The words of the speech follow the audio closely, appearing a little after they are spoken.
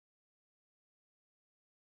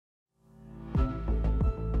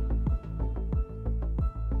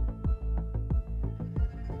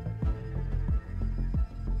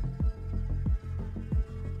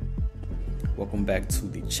welcome back to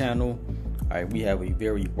the channel. All right, we have a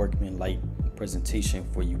very workmanlike presentation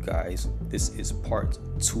for you guys. This is part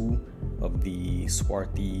 2 of the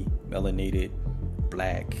swarthy, melanated,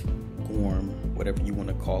 black, gorm, whatever you want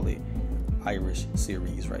to call it, Irish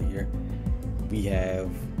series right here. We have,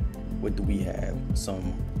 what do we have?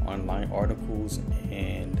 Some online articles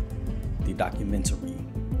and the documentary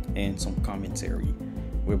and some commentary.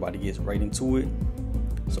 We're about to get right into it.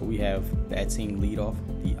 So we have batting leadoff,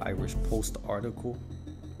 the Irish Post article.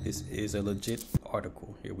 This is a legit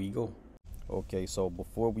article. Here we go. Okay, so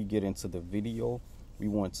before we get into the video, we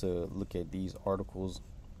want to look at these articles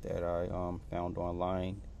that I found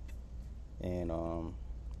online. And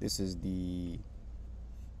this is the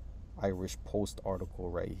Irish Post article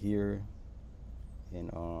right here. And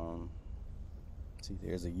see,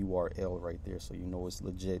 there's a URL right there, so you know it's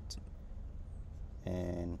legit.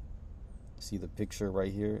 And see the picture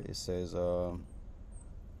right here. It says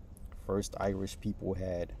first Irish people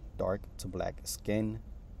had dark to black skin,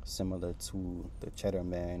 similar to the Cheddar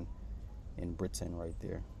Man in Britain right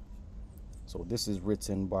there. So this is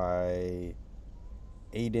written by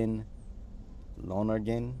Aidan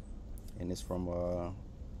Lonergan, and it's from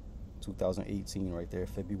 2018 right there,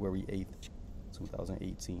 February 8th,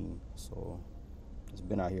 2018. So it's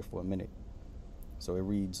been out here for a minute. So it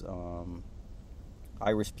reads,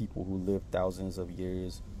 Irish people who lived thousands of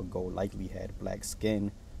years ago likely had black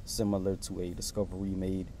skin, similar to a discovery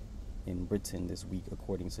made in Britain this week,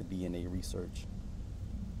 according to DNA research.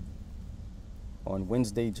 On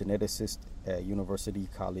Wednesday, geneticists at University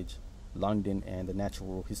College London and the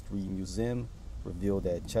Natural History Museum revealed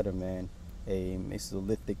that Cheddar Man, a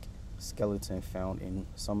Mesolithic skeleton found in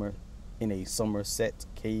a Somerset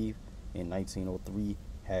cave in 1903,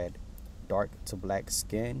 had dark to black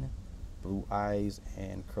skin, blue eyes,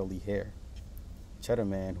 and curly hair. Cheddar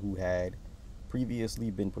Man, who had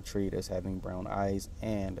previously been portrayed as having brown eyes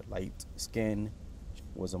and light skin,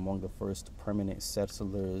 was among the first permanent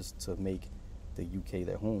settlers to make the UK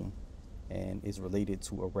their home, and is related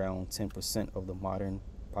to around 10% of the modern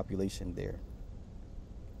population there.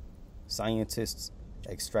 Scientists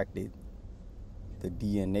extracted the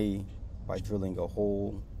DNA by drilling a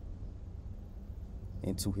hole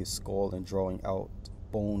into his skull and drawing out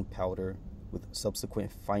bone powder, with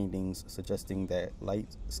subsequent findings suggesting that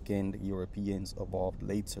light-skinned Europeans evolved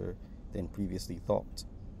later than previously thought.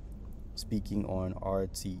 Speaking on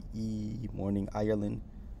RTE Morning Ireland,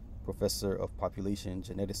 Professor of Population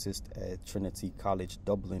Geneticist at Trinity College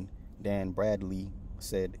Dublin, Dan Bradley,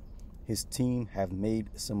 said his team have made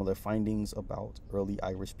similar findings about early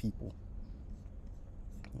Irish people.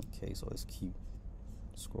 Okay, so let's keep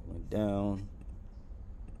scrolling down.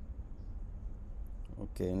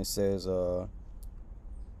 Okay, and it says, in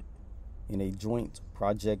a joint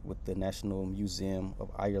project with the National Museum of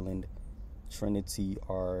Ireland, Trinity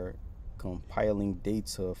are compiling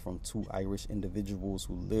data from 2 Irish individuals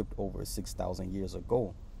who lived over 6,000 years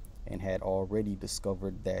ago and had already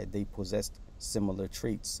discovered that they possessed similar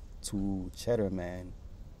traits to Cheddar Man.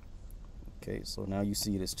 Okay, so now you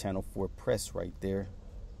see this Channel 4 press right there.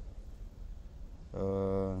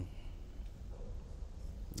 I'm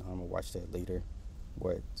gonna watch that later.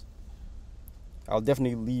 But I'll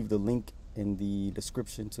definitely leave the link in the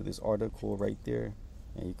description to this article right there,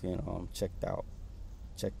 and you can check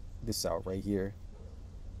this out right here,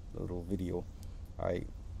 the little video. All right,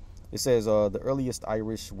 it says the earliest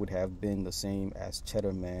Irish would have been the same as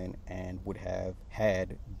Cheddar Man and would have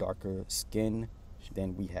had darker skin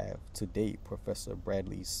than we have today, Professor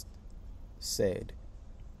Bradley said.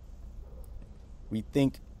 We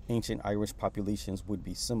think ancient Irish populations would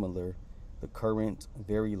be similar. The current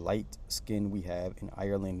very light skin we have in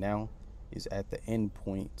Ireland now is at the end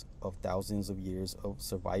point of thousands of years of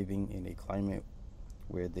surviving in a climate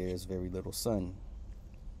where there's very little sun.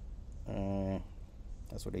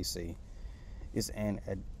 That's what they say. It's an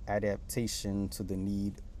adaptation to the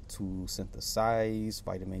need to synthesize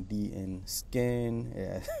vitamin D in skin.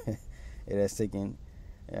 It has taken,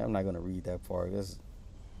 I'm not going to read that part. That's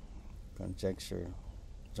conjecture,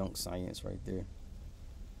 junk science right there.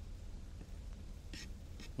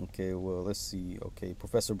 Okay, well, let's see. Okay,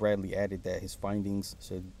 Professor Bradley added that his findings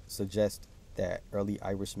should suggest that early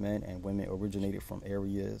Irish men and women originated from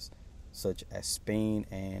areas such as Spain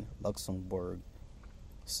and Luxembourg.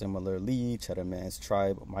 Similarly, Cheddar Man's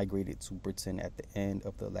tribe migrated to Britain at the end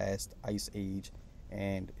of the last ice age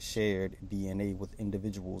and shared DNA with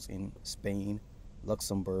individuals in Spain,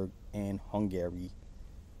 Luxembourg, and Hungary.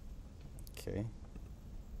 Okay.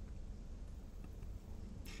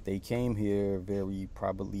 They came here very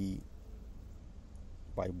probably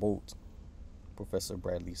by boat, Professor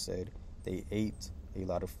Bradley said. They ate a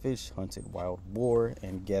lot of fish, hunted wild boar,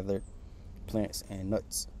 and gathered plants and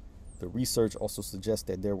nuts. The research also suggests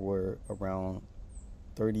that there were around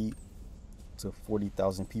 30 to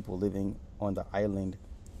 40,000 people living on the island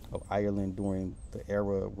of Ireland during the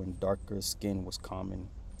era when darker skin was common.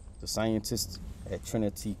 The scientists at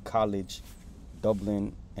Trinity College,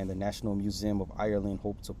 Dublin, and the National Museum of Ireland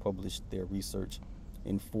hope to publish their research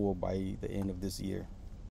in full by the end of this year.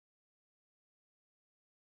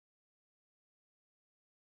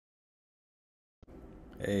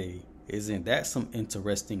 Hey, isn't that some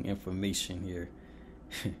interesting information here?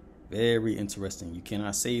 Very interesting. You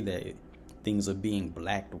cannot say that things are being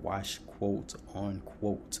blackwashed, quote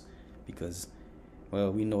unquote, because,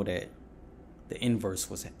 well, we know that the inverse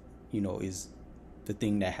was, is the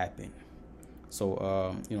thing that happened.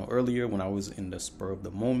 So, earlier when I was in the spur of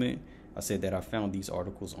the moment, I said that I found these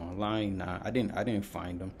articles online. Nah, I didn't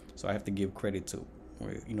find them, so I have to give credit to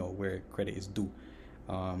where credit is due.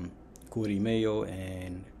 Mayo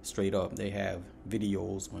and Straight Up, they have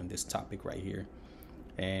videos on this topic right here,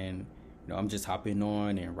 and I'm just hopping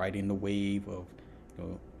on and riding the wave of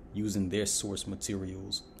using their source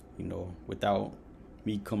materials. Without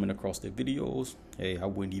me coming across their videos, hey, I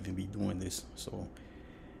wouldn't even be doing this. So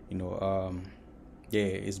yeah,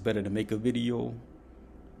 it's better to make a video,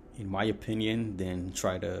 in my opinion, than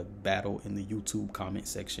try to battle in the YouTube comment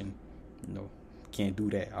section. Can't do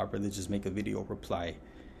that. I'd rather just make a video, reply,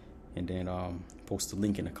 and then post a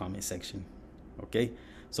link in the comment section. Okay,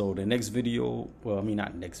 so the next video, well, I mean,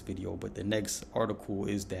 not next video, but the next article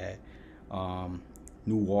is that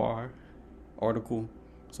noir article.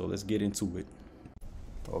 So let's get into it.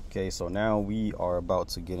 Okay, so now we are about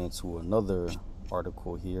to get into another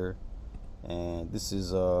article here, and this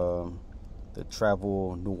is the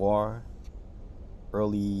travel noir.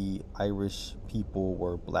 Early Irish people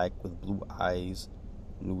were black with blue eyes,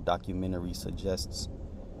 new documentary suggests.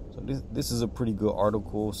 So this is a pretty good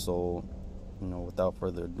article, so without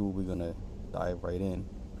further ado, we're gonna dive right in.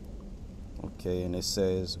 Okay, and it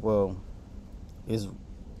says, well, it's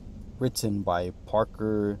written by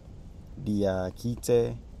Parker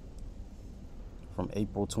Diakite from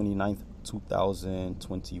April 29th,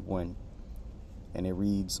 2021, and it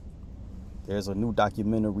reads, there's a new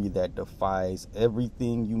documentary that defies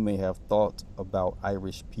everything you may have thought about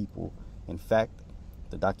Irish people. In fact,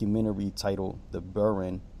 the documentary, titled The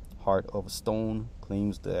Burren, Heart of Stone,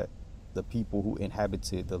 claims that the people who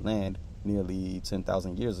inhabited the land nearly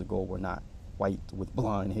 10,000 years ago were not white with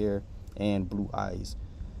blonde hair and blue eyes.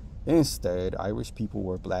 Instead, Irish people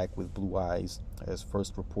were black with blue eyes, as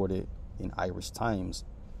first reported in Irish Times.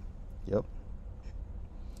 Yep.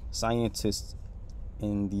 Scientists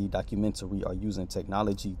in the documentary are using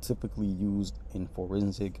technology typically used in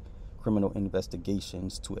forensic criminal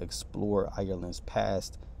investigations to explore Ireland's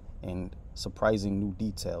past and surprising new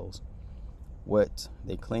details. What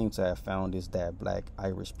they claim to have found is that black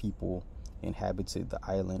Irish people inhabited the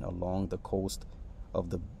island along the coast of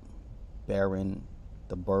the Burren,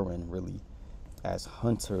 really, as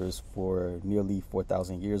hunters for nearly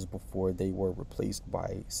 4,000 years before they were replaced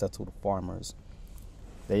by settled farmers.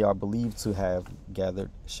 They are believed to have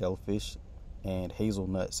gathered shellfish and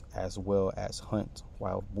hazelnuts, as well as hunt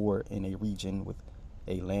wild boar in a region with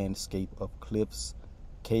a landscape of cliffs,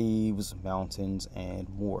 caves, mountains, and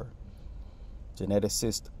more.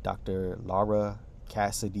 Geneticist Dr. Laura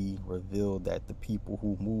Cassidy revealed that the people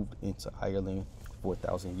who moved into Ireland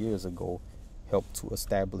 4,000 years ago helped to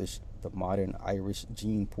establish the modern Irish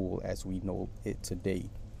gene pool as we know it today.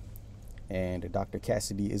 And Dr.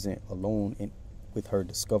 Cassidy isn't alone with her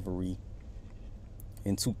discovery.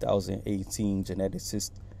 In 2018,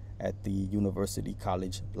 geneticists at the University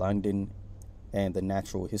College London and the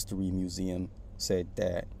Natural History Museum said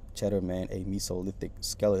that Cheddarman, a Mesolithic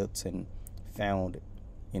skeleton found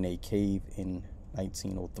in a cave in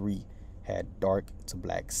 1903, had dark to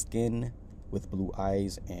black skin with blue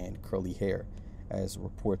eyes and curly hair, as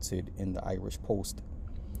reported in the Irish Post.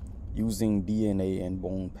 Using DNA and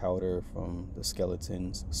bone powder from the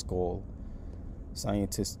skeleton's skull,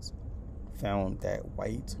 scientists found that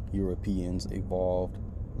white Europeans evolved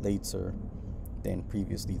later than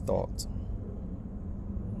previously thought.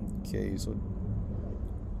 Okay,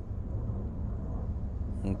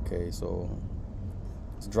 so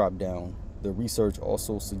let's drop down. The research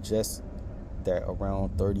also suggests that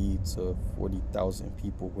around 30 to 40,000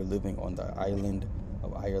 people were living on the island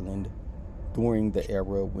of Ireland during the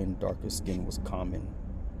era when darker skin was common.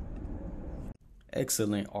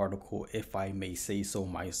 Excellent article, if I may say so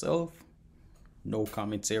myself. No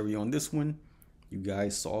commentary on this one. You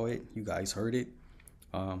guys saw it. You guys heard it.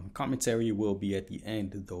 Commentary will be at the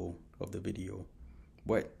end, though, of the video.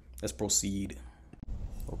 But let's proceed.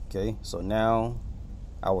 Okay, so now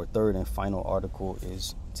our third and final article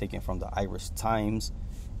is taken from the Irish Times,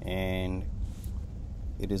 and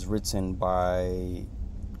it is written by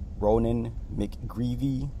Ronan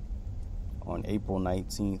McGreevy on April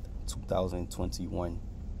 19th, 2021.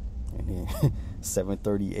 And then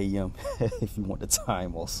 7:30 a.m. if you want the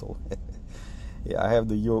time also. Yeah, I have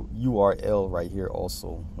the URL right here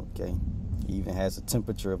also. Okay, it even has a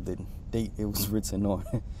temperature of the date it was written on.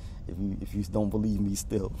 if you don't believe me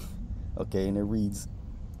still. Okay, and it reads,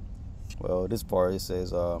 well, this part, it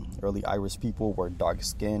says early Irish people were dark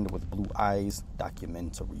skinned with blue eyes.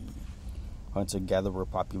 Documentary. Hunter-gatherer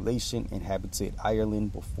population inhabited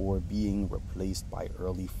Ireland before being replaced by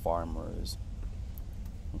early farmers.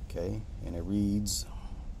 Okay, and it reads,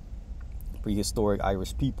 prehistoric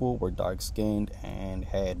Irish people were dark-skinned and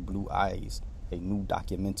had blue eyes. A new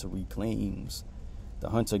documentary claims the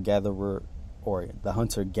hunter-gatherer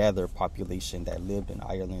population that lived in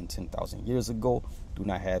Ireland 10,000 years ago do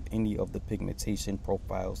not have any of the pigmentation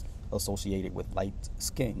profiles associated with light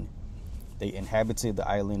skin. They inhabited the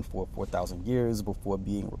island for 4,000 years before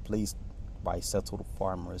being replaced by settled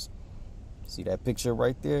farmers. See that picture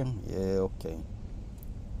right there? Yeah, okay.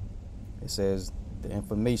 It says the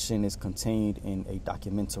information is contained in a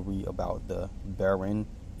documentary about the Burren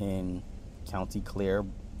in County Clare,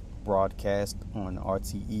 broadcast on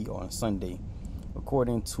RTE on Sunday.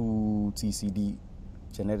 According to TCD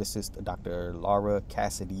geneticist Dr. Laura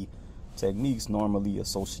Cassidy, techniques normally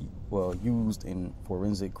used in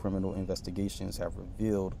forensic criminal investigations have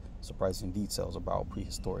revealed surprising details about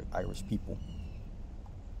prehistoric Irish people.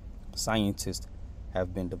 Scientists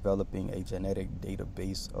have been developing a genetic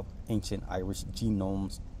database of ancient Irish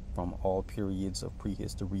genomes from all periods of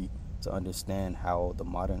prehistory to understand how the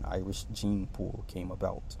modern Irish gene pool came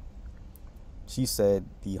about. She said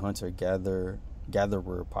the hunter-gatherer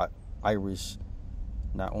Irish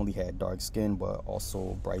not only had dark skin but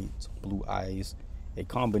also bright blue eyes, a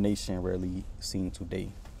combination rarely seen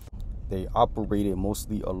today. They operated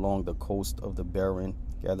mostly along the coast of the Burren,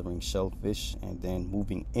 gathering shellfish and then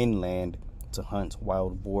moving inland to hunt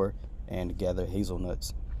wild boar and gather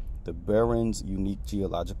hazelnuts. The Burren's unique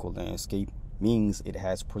geological landscape means it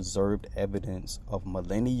has preserved evidence of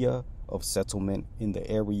millennia of settlement in the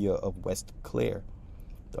area of West Clare.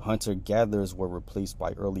 The hunter-gatherers were replaced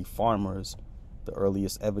by early farmers. The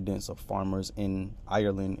earliest evidence of farmers in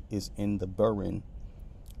Ireland is in the Burren.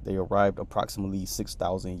 They arrived approximately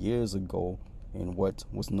 6,000 years ago in what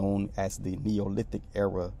was known as the Neolithic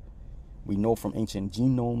era. We know from ancient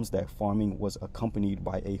genomes that farming was accompanied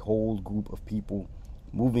by a whole group of people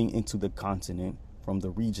moving into the continent from the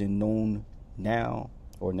region now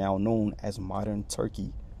known as modern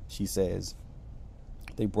Turkey, she says.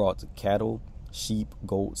 They brought cattle, sheep,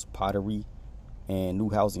 goats, pottery, and new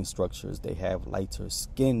housing structures. They have lighter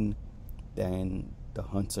skin than the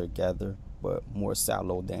hunter-gatherer, but more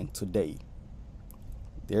sallow than today.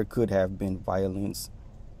 There could have been violence.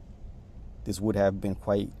 This would have been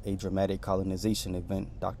quite a dramatic colonization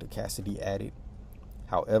event, Dr. Cassidy added.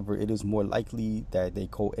 However, it is more likely that they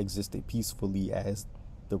coexisted peacefully, as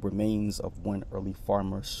the remains of one early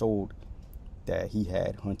farmer showed that he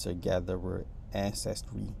had hunter-gatherer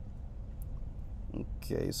ancestry.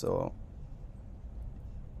 Okay, so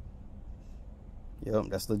yep,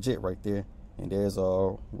 that's legit right there. And there's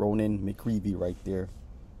Ronan McGreevy right there.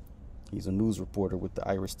 He's a news reporter with the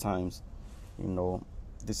Irish Times. You know,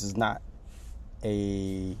 this is not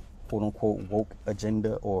a quote-unquote woke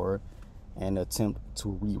agenda or an attempt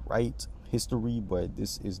to rewrite history, but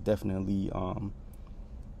this is definitely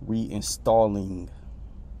reinstalling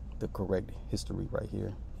the correct history right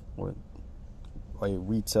here, or a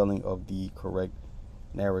retelling of the correct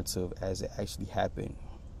narrative as it actually happened,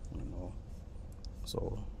 you know.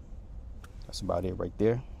 So that's about it right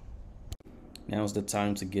there. Now is the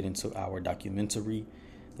time to get into our documentary.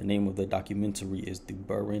 The name of the documentary is The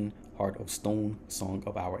Burren Heart of Stone, Song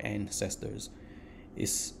of Our Ancestors.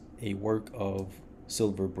 It's a work of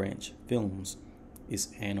Silver Branch Films. It's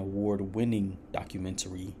an award-winning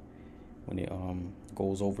documentary when it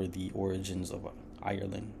goes over the origins of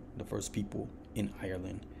Ireland, the first people in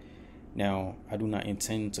Ireland. Now, I do not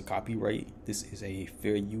intend to copyright. This is a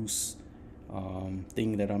fair use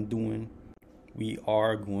thing that I'm doing. We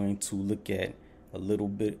are going to look at a little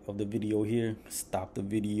bit of the video here, stop the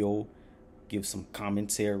video, give some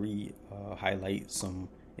commentary, highlight some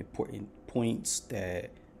important points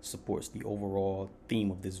that supports the overall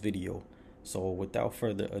theme of this video. So without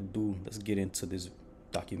further ado, let's get into this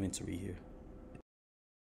documentary here.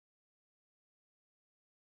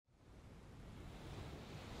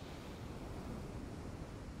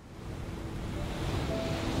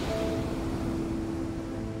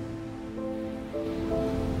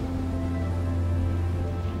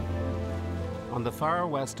 On the far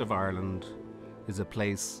west of Ireland is a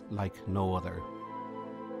place like no other.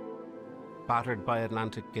 Battered by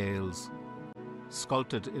Atlantic gales,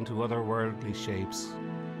 sculpted into otherworldly shapes.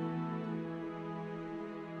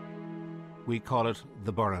 We call it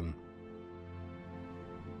the Burren,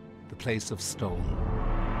 the place of stone.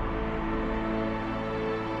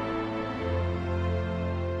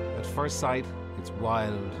 At first sight, it's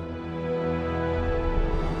wild,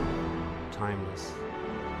 timeless,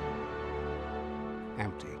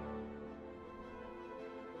 empty.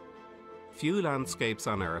 Few landscapes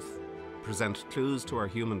on Earth present clues to our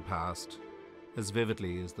human past as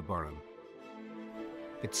vividly as the Burren.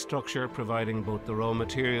 Its structure providing both the raw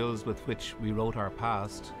materials with which we wrote our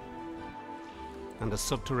past and a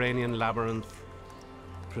subterranean labyrinth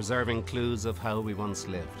preserving clues of how we once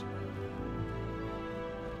lived.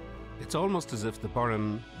 It's almost as if the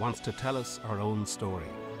Burren wants to tell us our own story.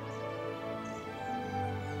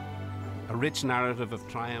 A rich narrative of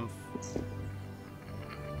triumph,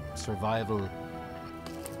 survival,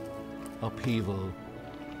 upheaval,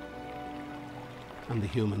 and the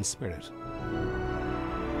human spirit.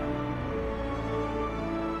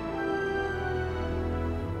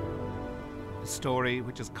 A story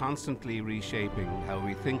which is constantly reshaping how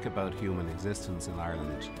we think about human existence in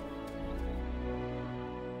Ireland.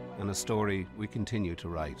 And a story we continue to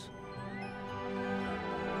write.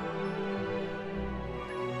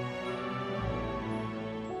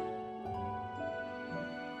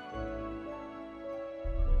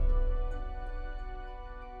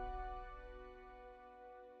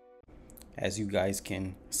 As you guys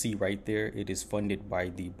can see right there, it is funded by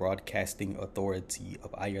the Broadcasting Authority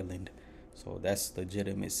of Ireland. So that's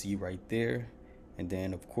legitimacy right there. And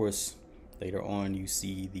then, of course, later on, you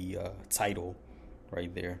see the title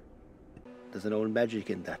right there. There's an old magic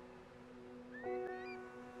in that.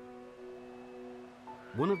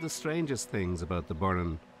 One of the strangest things about the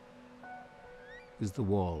Burren is the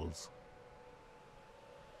walls.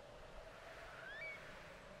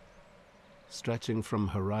 Stretching from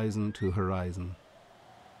horizon to horizon,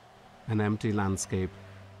 an empty landscape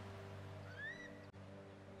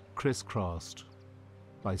crisscrossed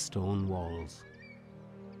by stone walls.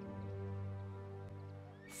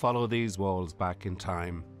 Follow these walls back in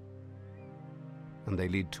time, and they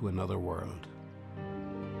lead to another world.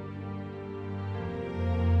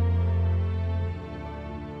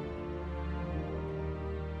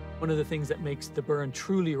 One of the things that makes the Burren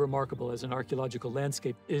truly remarkable as an archaeological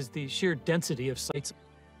landscape is the sheer density of sites.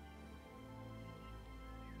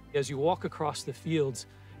 As you walk across the fields,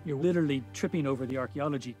 you're literally tripping over the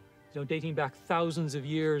archaeology, dating back thousands of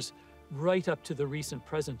years right up to the recent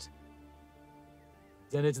present.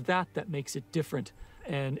 And it's that makes it different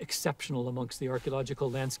and exceptional amongst the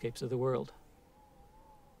archaeological landscapes of the world.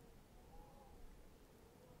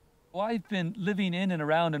 Well, I've been living in and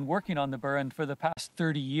around and working on the Burren for the past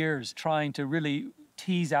 30 years, trying to really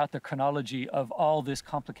tease out the chronology of all this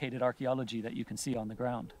complicated archaeology that you can see on the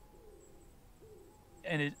ground.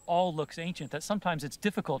 And it all looks ancient, that sometimes it's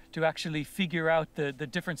difficult to actually figure out the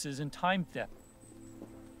differences in time depth.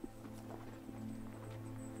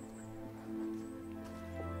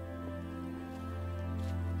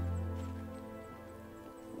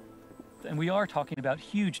 And we are talking about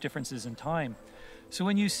huge differences in time. So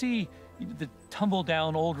when you see the tumble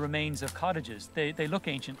down old remains of cottages, they look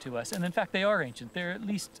ancient to us. And in fact, they are ancient. They're at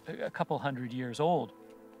least a couple hundred years old.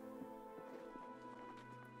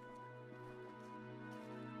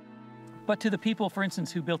 But to the people, for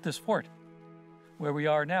instance, who built this fort, where we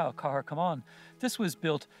are now, Cahar Kaman, this was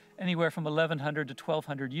built anywhere from 1100 to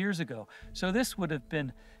 1200 years ago. So this would have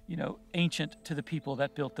been, ancient to the people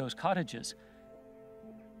that built those cottages.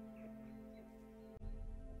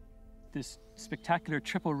 This spectacular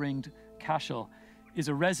triple-ringed cashel is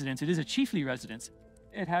a residence. It is a chiefly residence.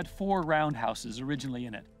 It had 4 roundhouses originally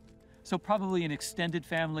in it. So probably an extended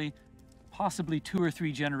family, possibly 2 or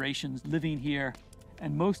 3 generations living here.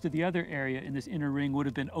 And most of the other area in this inner ring would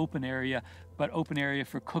have been open area, but open area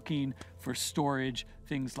for cooking, for storage,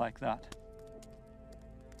 things like that.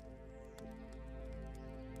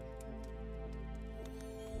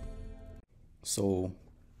 So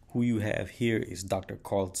who you have here is Dr.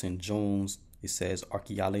 Carlton Jones. It says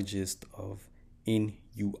archaeologist of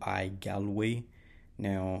NUI Galway.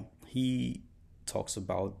 Now, he talks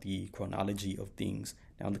about the chronology of things.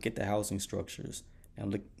 Now, look at the housing structures.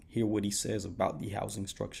 Now, hear what he says about the housing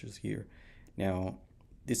structures here. Now,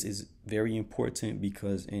 this is very important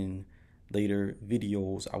because in later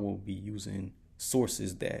videos, I will be using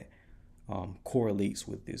sources that correlates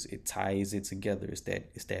with this. It ties it together. It's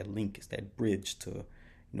that link. It's that bridge to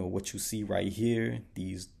what you see right here,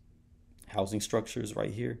 these housing structures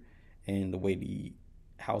right here, and the way the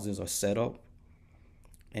houses are set up,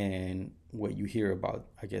 and what you hear about,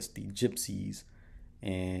 I guess, the gypsies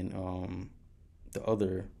and the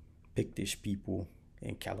other Pictish people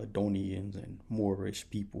and Caledonians and Moorish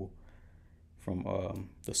people from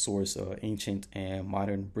the source of ancient and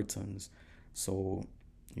modern Britons. So,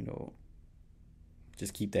 you know,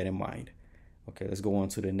 just keep that in mind. Okay, let's go on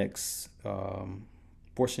to the next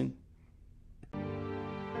portion.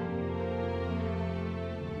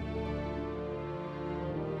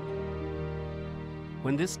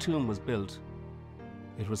 When this tomb was built,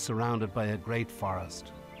 it was surrounded by a great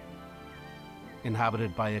forest,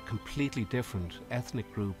 inhabited by a completely different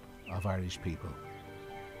ethnic group of Irish people.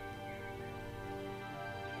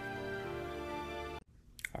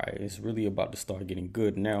 All right, it's really about to start getting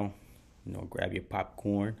good now. You know, grab your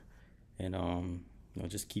popcorn and you know,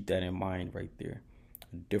 just keep that in mind right there.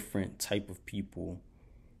 A different type of people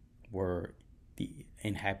were the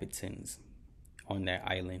inhabitants on that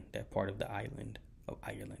island, that part of the island of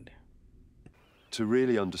Ireland. To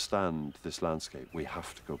really understand this landscape, we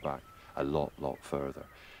have to go back a lot further.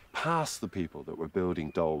 Past the people that were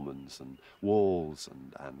building dolmens and walls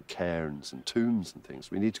and cairns and tombs and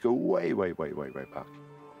things. We need to go way back.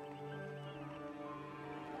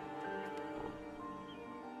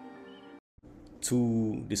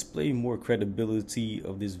 To display more credibility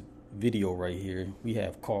of this video right here, we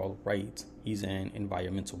have Carl Wright. He's an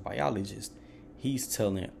environmental biologist. He's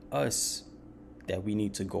telling us that we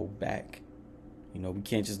need to go back. You know, we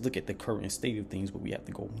can't just look at the current state of things, but we have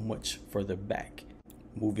to go much further back.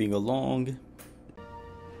 Moving along.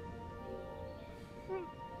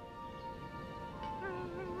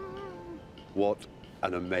 What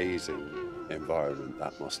an amazing environment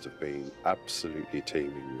that must have been, absolutely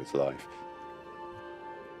teeming with life.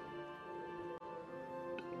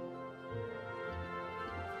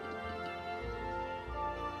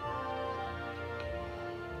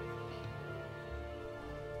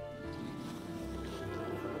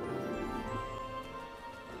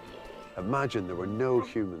 Imagine there were no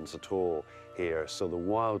humans at all here, so the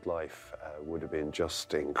wildlife would have been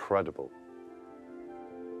just incredible.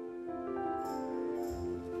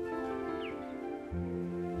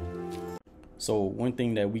 So one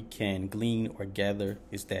thing that we can glean or gather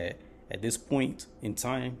is that at this point in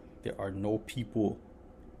time, there are no people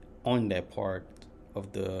on that part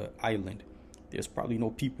of the island. There's probably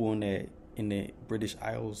no people in the British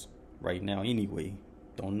Isles right now anyway.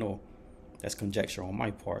 Don't know. That's conjecture on my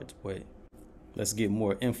part, but let's get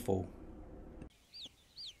more info.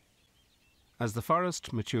 As the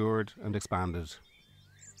forest matured and expanded,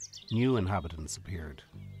 new inhabitants appeared.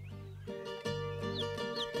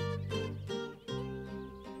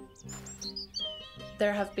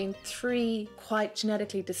 There have been 3 quite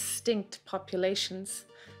genetically distinct populations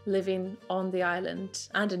living on the island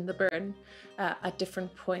and in the Burren at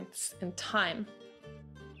different points in time.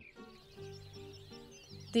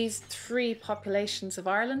 These 3 populations of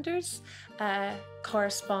Irelanders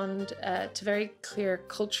correspond to very clear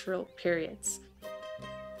cultural periods.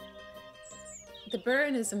 The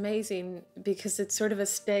Burren is amazing because it's sort of a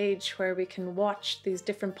stage where we can watch these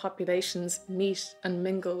different populations meet and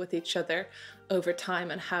mingle with each other over time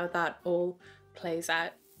and how that all plays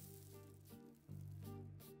out.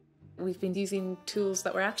 We've been using tools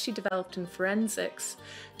that were actually developed in forensics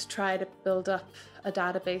to try to build up a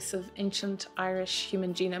database of ancient Irish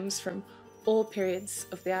human genomes from all periods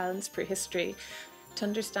of the island's prehistory to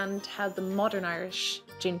understand how the modern Irish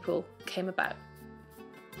gene pool came about.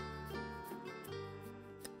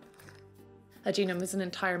 A genome is an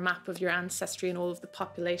entire map of your ancestry and all of the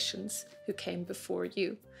populations who came before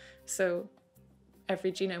you. So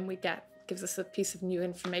every genome we get gives us a piece of new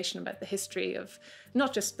information about the history of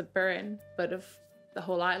not just the Burren, but of the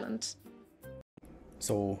whole island.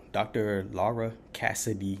 So Dr. Laura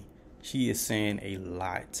Cassidy, she is saying a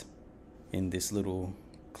lot in this little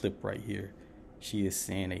clip right here. She is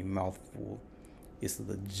saying a mouthful. It's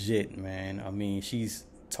legit, man. I mean, she's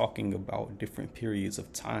talking about different periods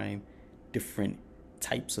of time, different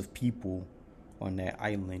types of people on that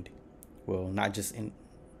island. Well, not just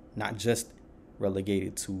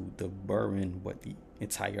relegated to the Burren, but the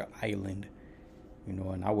entire island. You know,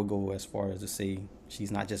 and I would go as far as to say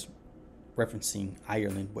she's not just referencing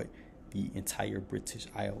Ireland, but the entire British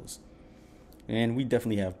Isles. And we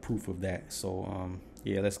definitely have proof of that. So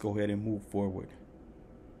yeah, let's go ahead and move forward.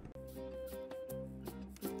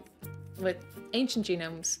 With ancient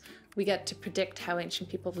genomes, we get to predict how ancient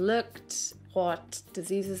people looked, what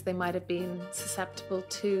diseases they might have been susceptible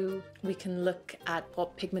to. We can look at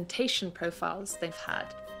what pigmentation profiles they've had.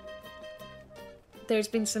 There's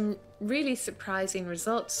been some really surprising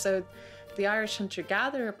results. So the Irish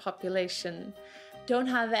hunter-gatherer population don't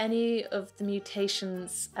have any of the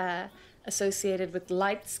mutations associated with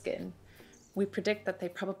light skin. We predict that they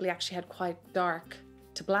probably actually had quite dark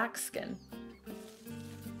to black skin.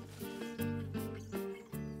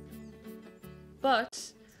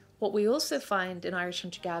 But what we also find in Irish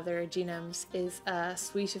hunter-gatherer genomes is a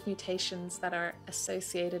suite of mutations that are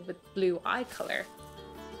associated with blue eye colour.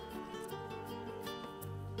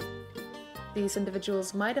 These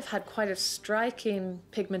individuals might have had quite a striking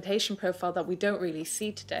pigmentation profile that we don't really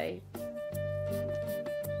see today.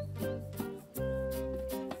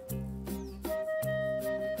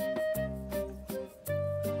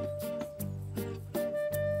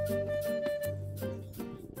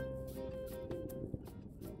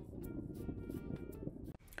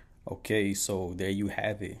 Okay, so there you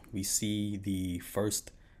have it. We see the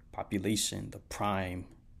first population, the prime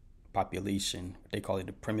population. They call it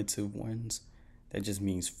the primitive ones. That just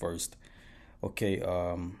means first. Okay,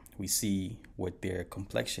 we see what their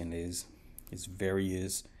complexion is. It's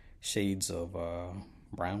various shades of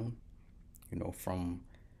brown, you know, from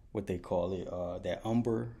what they call it, that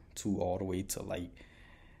umber to all the way to like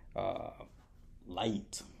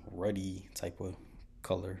light, ruddy type of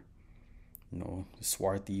color. You know,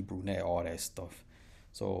 swarthy, brunette, all that stuff.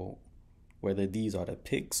 So whether these are the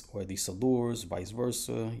picks or the salurs, vice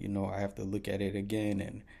versa, you know, I have to look at it again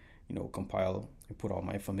and, you know, compile and put all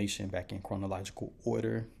my information back in chronological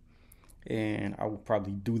order. And I will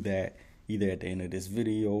probably do that either at the end of this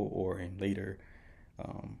video or in later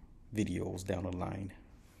videos down the line.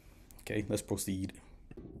 Okay, let's proceed.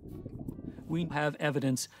 We have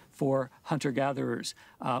evidence for hunter-gatherers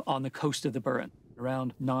on the coast of the Burren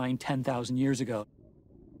around 10,000 years ago.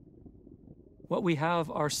 What we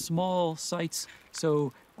have are small sites,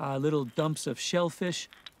 so little dumps of shellfish.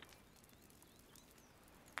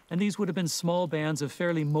 And these would have been small bands of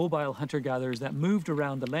fairly mobile hunter-gatherers that moved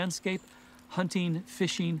around the landscape, hunting,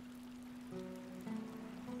 fishing.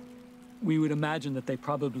 We would imagine that they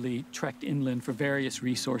probably trekked inland for various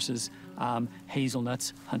resources,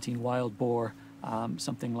 hazelnuts, hunting wild boar,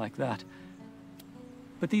 something like that.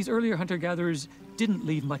 But these earlier hunter-gatherers didn't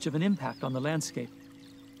leave much of an impact on the landscape.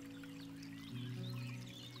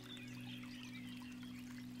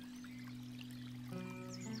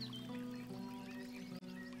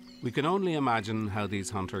 We can only imagine how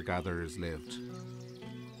these hunter-gatherers lived.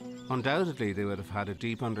 Undoubtedly, they would have had a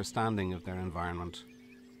deep understanding of their environment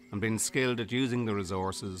and been skilled at using the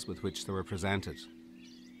resources with which they were presented.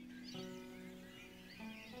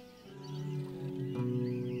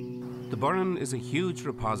 The Burren is a huge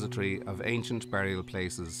repository of ancient burial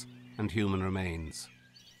places and human remains.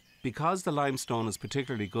 Because the limestone is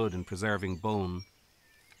particularly good in preserving bone,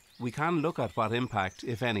 we can look at what impact,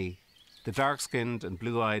 if any, the dark-skinned and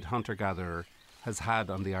blue-eyed hunter-gatherer has had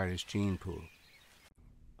on the Irish gene pool.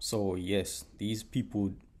 So yes, these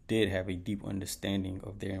people did have a deep understanding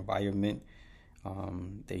of their environment.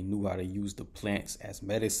 They knew how to use the plants as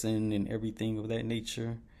medicine and everything of that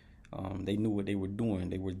nature. They knew what they were doing.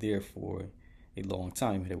 They were there for a long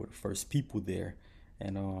time. They were the first people there.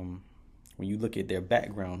 And when you look at their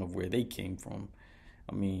background of where they came from,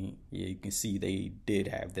 I mean, yeah, you can see they did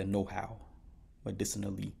have their know-how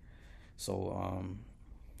medicinally. So,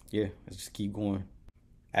 yeah, let's just keep going.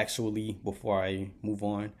 Actually, before I move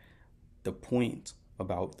on, the point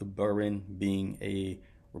about the Burren being a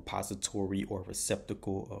repository or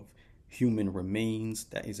receptacle of human remains,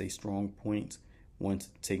 that is a strong point, one to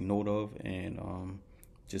take note of, and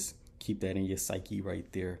just keep that in your psyche right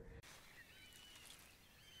there.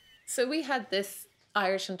 So we had this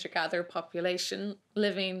Irish hunter-gatherer population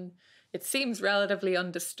living, it seems, relatively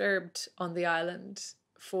undisturbed on the island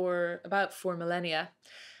for about 4 millennia.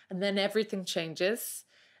 And then everything changes.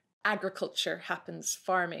 Agriculture happens,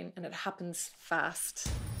 farming, and it happens fast.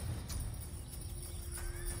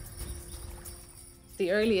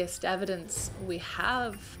 The earliest evidence we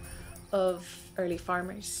have of early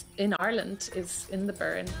farmers in Ireland is in the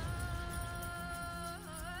Burren.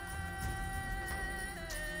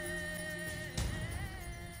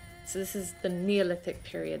 So this is the Neolithic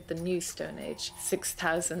period, the New Stone Age,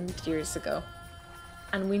 6,000 years ago.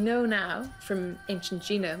 And we know now from ancient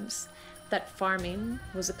genomes that farming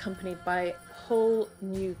was accompanied by a whole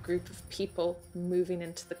new group of people moving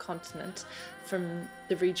into the continent from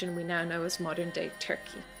the region we now know as modern-day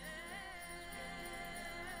Turkey.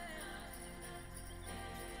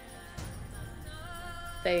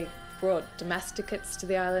 They brought domesticates to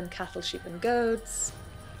the island, cattle, sheep and goats,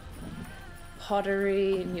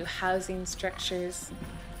 pottery, new housing structures.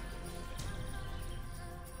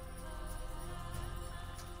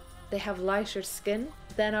 They have lighter skin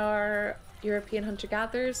than our European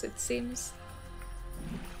hunter-gatherers, it seems,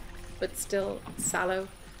 but still sallow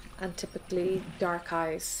and typically dark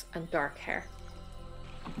eyes and dark hair.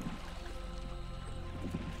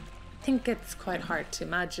 I think it's quite hard to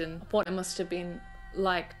imagine what it must have been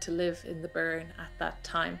like to live in the Burren at that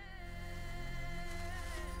time.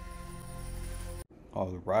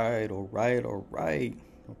 All right.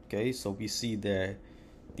 Okay, so we see that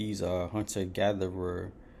these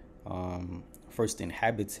hunter-gatherer first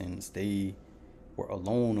inhabitants, they were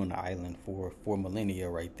alone on the island for 4 millennia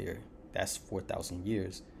right there. That's 4,000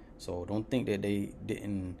 years. So don't think that they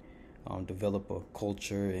didn't develop a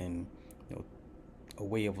culture and a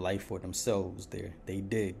way of life for themselves there. They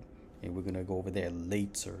did, and we're gonna go over that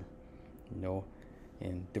later,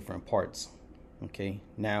 in different parts. Okay,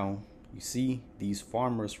 now you see these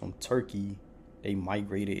farmers from Turkey, they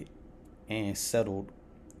migrated and settled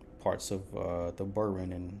parts of the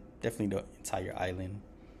Burren and definitely the entire island,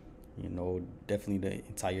 definitely the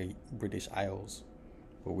entire British Isles,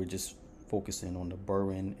 but we're just focusing on the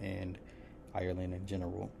Burren and Ireland in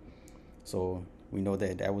general. So we know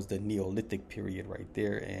that that was the Neolithic period right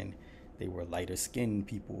there, and they were lighter skinned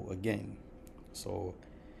people again. So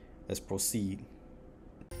let's proceed.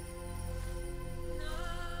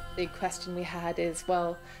 The question we had is,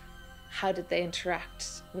 well, how did they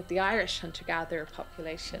interact with the Irish hunter-gatherer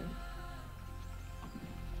population?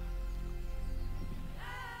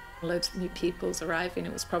 Loads of new peoples arriving,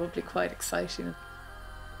 it was probably quite exciting,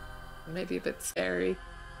 maybe a bit scary.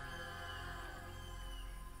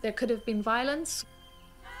 There could have been violence.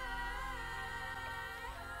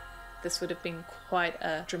 This would have been quite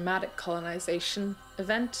a dramatic colonization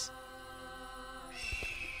event.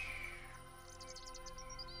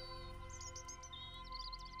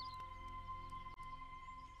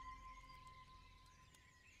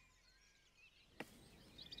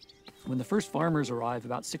 When the first farmers arrived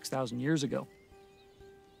about 6,000 years ago,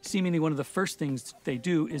 seemingly one of the first things they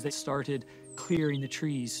do is they started clearing the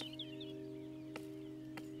trees.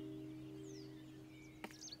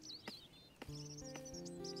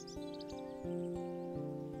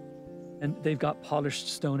 And they've got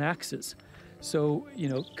polished stone axes. So,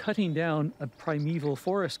 cutting down a primeval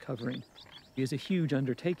forest covering is a huge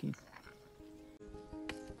undertaking.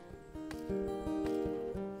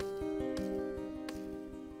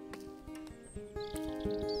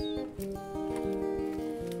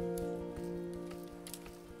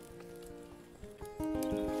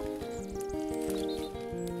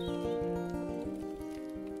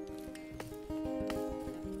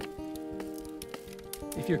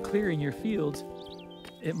 If you're clearing your fields,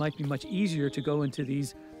 it might be much easier to go into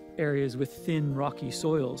these areas with thin, rocky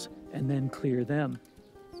soils and then clear them.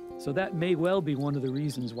 So that may well be one of the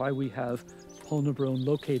reasons why we have Polnabrone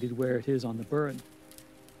located where it is on the Burren.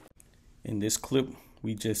 In this clip,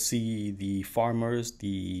 we just see the farmers,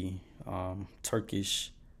 the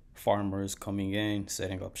Turkish farmers coming in,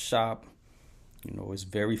 setting up shop. It's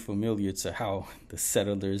very familiar to how the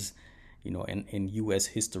settlers, in U.S.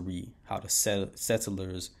 history, how the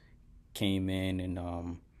settlers came in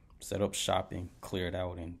and set up shop and cleared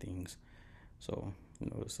out and things. So,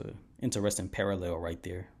 it's an interesting parallel right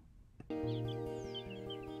there.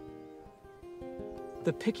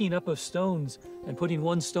 The picking up of stones and putting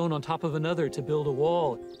one stone on top of another to build a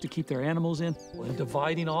wall to keep their animals in and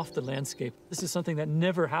dividing off the landscape. This is something that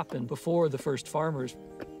never happened before the first farmers.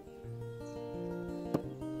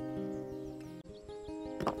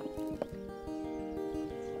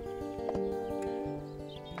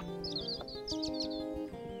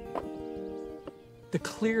 The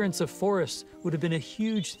clearance of forests would have been a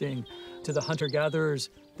huge thing to the hunter-gatherers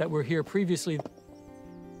that were here previously.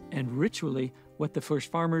 And ritually, what the first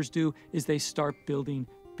farmers do is they start building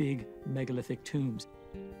big megalithic tombs.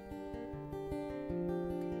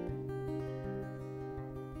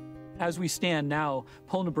 As we stand now,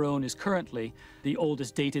 Polnabrone is currently the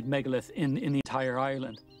oldest dated megalith in the entire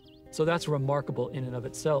island. So that's remarkable in and of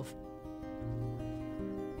itself.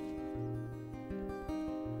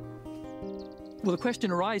 Well, the question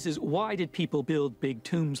arises, why did people build big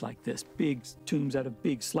tombs like this? Big tombs out of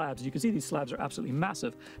big slabs. You can see these slabs are absolutely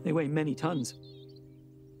massive. They weigh many tons.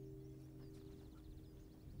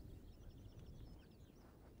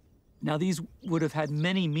 Now, these would have had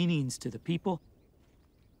many meanings to the people,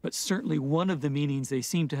 but certainly one of the meanings they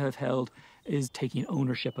seem to have held is taking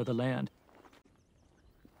ownership of the land.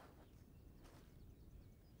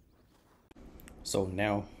 So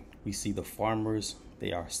now we see the farmers,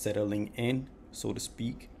 they are settling in, so to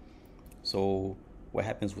speak. So what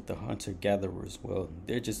happens with the hunter-gatherers? Well,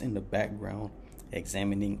 they're just in the background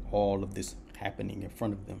examining all of this happening in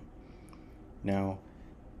front of them. Now,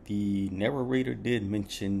 the narrator did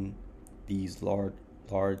mention these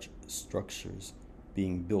large structures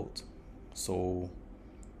being built. So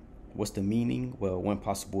what's the meaning? Well, one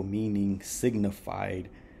possible meaning signified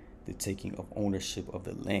the taking of ownership of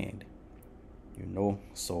the land,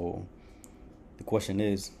 so the question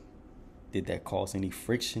is, did that cause any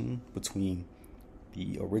friction between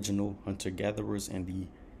the original hunter-gatherers and the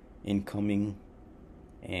incoming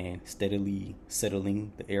and steadily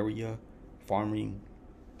settling the area, farming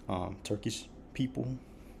Turkish people?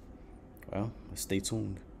 Well, let's stay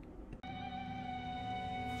tuned.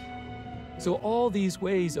 So all these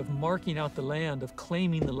ways of marking out the land, of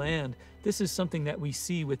claiming the land, this is something that we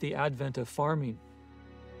see with the advent of farming.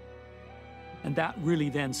 And that really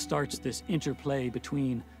then starts this interplay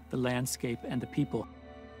between the landscape and the people.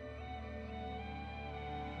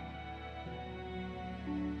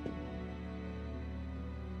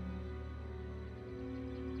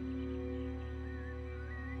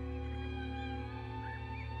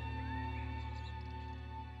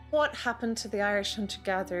 What happened to the Irish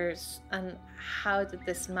hunter-gatherers, and how did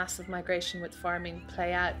this massive migration with farming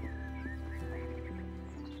play out?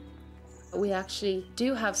 We actually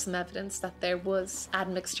do have some evidence that there was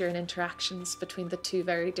admixture and interactions between the two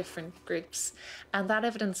very different groups, and that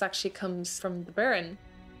evidence actually comes from the Burren.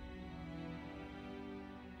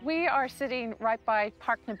 We are sitting right by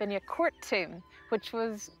Park na Binne Court Tomb, which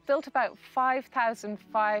was built about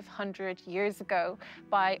 5,500 years ago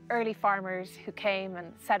by early farmers who came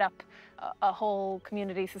and set up a whole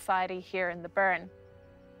community society here in the Burren.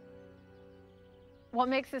 What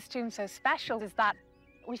makes this tomb so special is that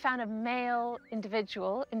we found a male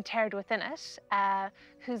individual interred within it,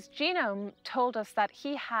 whose genome told us that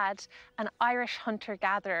he had an Irish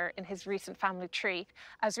hunter-gatherer in his recent family tree,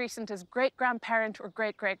 as recent as great-grandparent or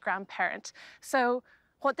great-great-grandparent. So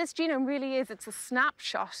what this genome really is, it's a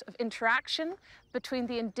snapshot of interaction between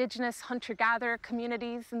the indigenous hunter-gatherer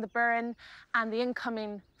communities in the Burren and the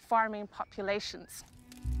incoming farming populations.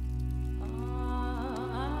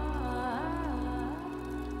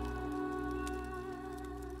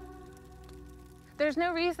 There's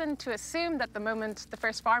no reason to assume that the moment the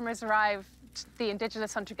first farmers arrived, the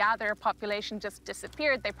indigenous hunter-gatherer population just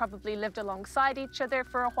disappeared. They probably lived alongside each other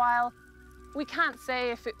for a while. We can't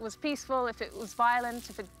say if it was peaceful, if it was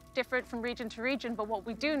violent, if it differed from region to region, but what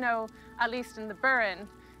we do know, at least in the Burren,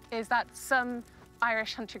 is that some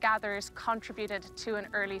Irish hunter-gatherers contributed to an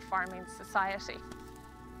early farming society.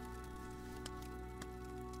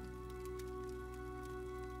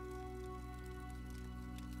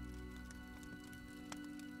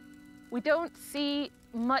 We don't see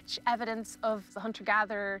much evidence of the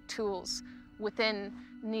hunter-gatherer tools within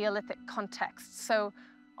Neolithic contexts. So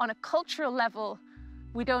on a cultural level,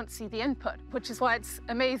 we don't see the input, which is why it's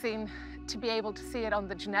amazing to be able to see it on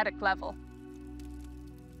the genetic level.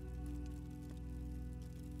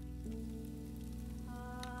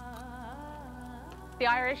 The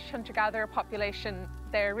Irish hunter-gatherer population,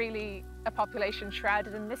 they're really a population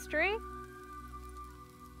shrouded in mystery.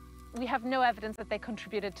 We have no evidence that they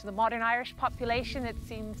contributed to the modern Irish population. It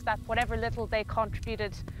seems that whatever little they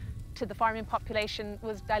contributed to the farming population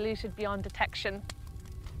was diluted beyond detection.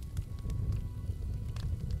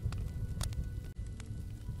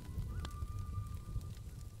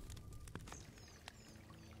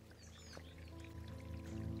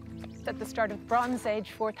 At the start of the Bronze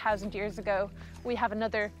Age, 4,000 years ago, we have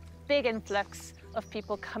another big influx of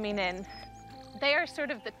people coming in. They are sort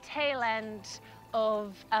of the tail end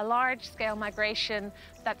of a large-scale migration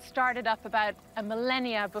that started up about a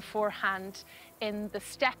millennia beforehand in the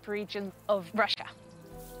steppe region of Russia.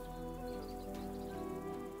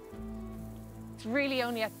 It's really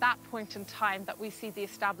only at that point in time that we see the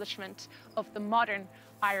establishment of the modern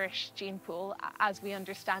Irish gene pool as we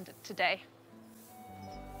understand it today.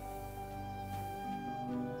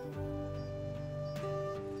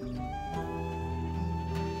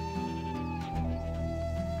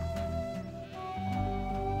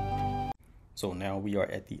 So now we are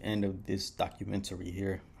at the end of this documentary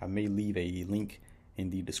here. I may leave a link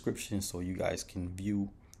in the description so you guys can view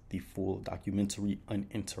the full documentary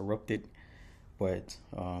uninterrupted. But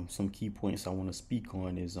some key points I want to speak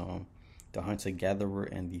on is the hunter-gatherer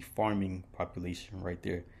and the farming population right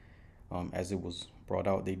there. As it was brought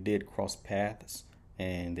out, they did cross paths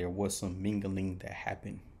and there was some mingling that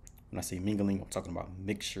happened. When I say mingling, I'm talking about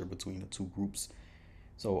mixture between the two groups.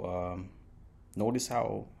 So notice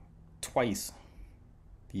how twice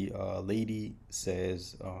the lady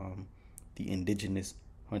says the indigenous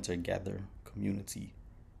hunter-gatherer community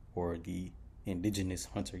or the indigenous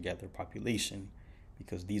hunter-gatherer population,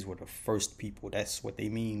 because these were the first people. That's what they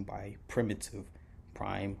mean by primitive,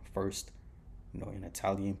 prime, first, in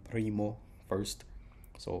Italian, primo, first.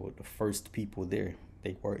 So the first people there,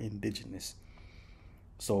 they were indigenous.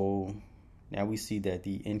 So now we see that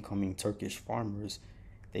the incoming Turkish farmers,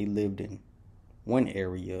 they lived in one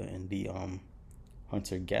area, and the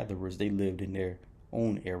hunter-gatherers, they lived in their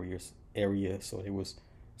own area. So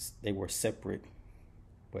they were separate,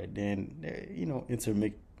 but then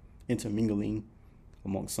intermingling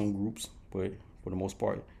among some groups, but for the most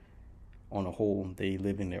part, on a whole, they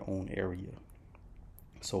live in their own area.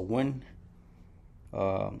 So one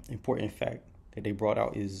important fact that they brought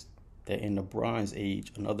out is that in the Bronze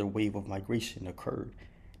Age, another wave of migration occurred.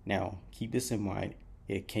 Now, keep this in mind.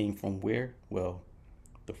 It came from where? Well,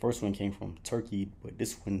 the first one came from Turkey, but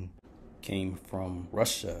this one came from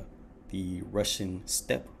Russia, the Russian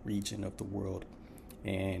steppe region of the world.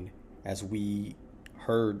 And as we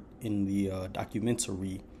heard in the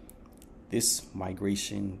documentary, this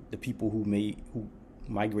migration, the people who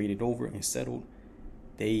migrated over and settled,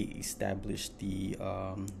 they established the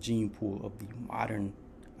gene pool of the modern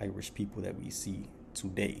Irish people that we see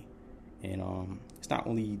today. And it's not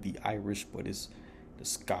only the Irish, but it's the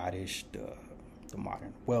Scottish, the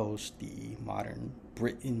modern Welsh, the modern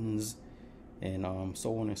Britons, and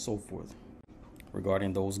so on and so forth.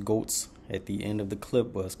 Regarding those goats at the end of the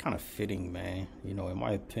clip, but it's kind of fitting, man. In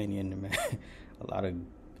my opinion, man, a lot of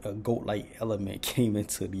a goat-like element came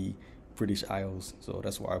into the British Isles, so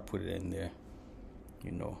that's why I put it in there.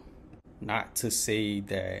 Not to say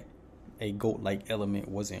that a goat-like element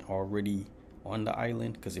wasn't already on the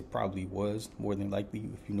island, because it probably was, more than likely,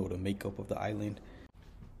 if you know the makeup of the island.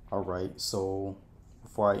 All right, so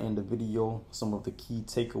before I end the video, some of the key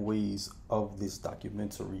takeaways of this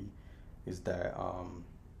documentary is that,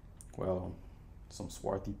 some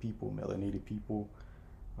swarthy people, melanated people,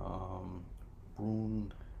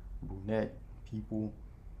 brunette people,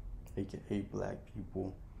 aka black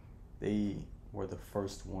people, they were the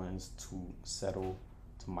first ones to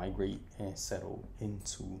migrate and settle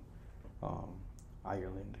into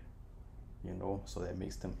Ireland, so that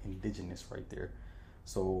makes them indigenous right there.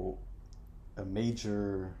 So a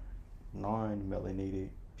major non-melanated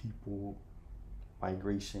people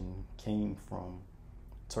migration came from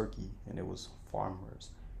Turkey, and it was farmers.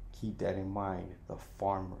 Keep that in mind, the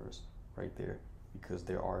farmers right there, because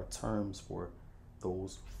there are terms for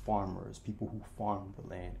those farmers, people who farm the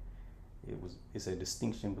land. It's a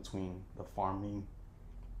distinction between the farming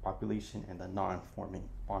population and the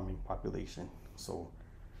non-farming population. So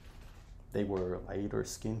they were lighter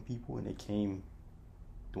skinned people, and they came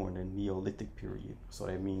during the Neolithic period. So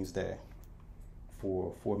that means that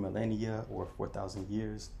for 4 millennia or 4,000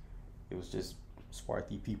 years, it was just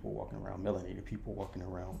swarthy people walking around, melanated people walking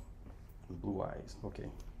around with blue eyes. Okay.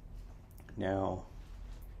 Now,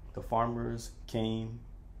 the farmers came,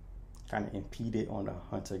 kind of impeded on the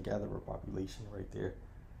hunter-gatherer population right there,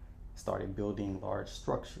 started building large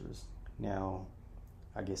structures. Now,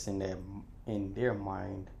 I guess in their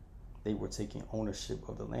mind, they were taking ownership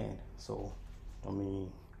of the land. So,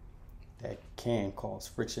 that can cause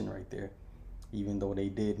friction right there, even though they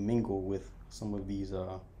did mingle with some of these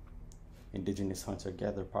indigenous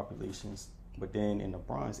hunter-gatherer populations. But then in the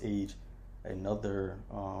Bronze Age, another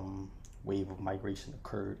wave of migration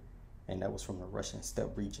occurred, and that was from the Russian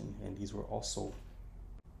steppe region. And these were also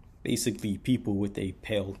basically people with a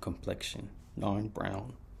pale complexion,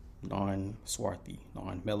 non-brown, non-swarthy,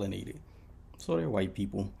 non-melanated. So they're white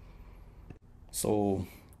people. So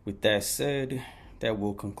with that said, that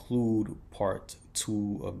will conclude part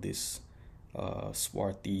 2 of this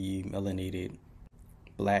swarthy, melanated,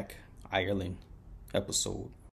 Black Ireland episode.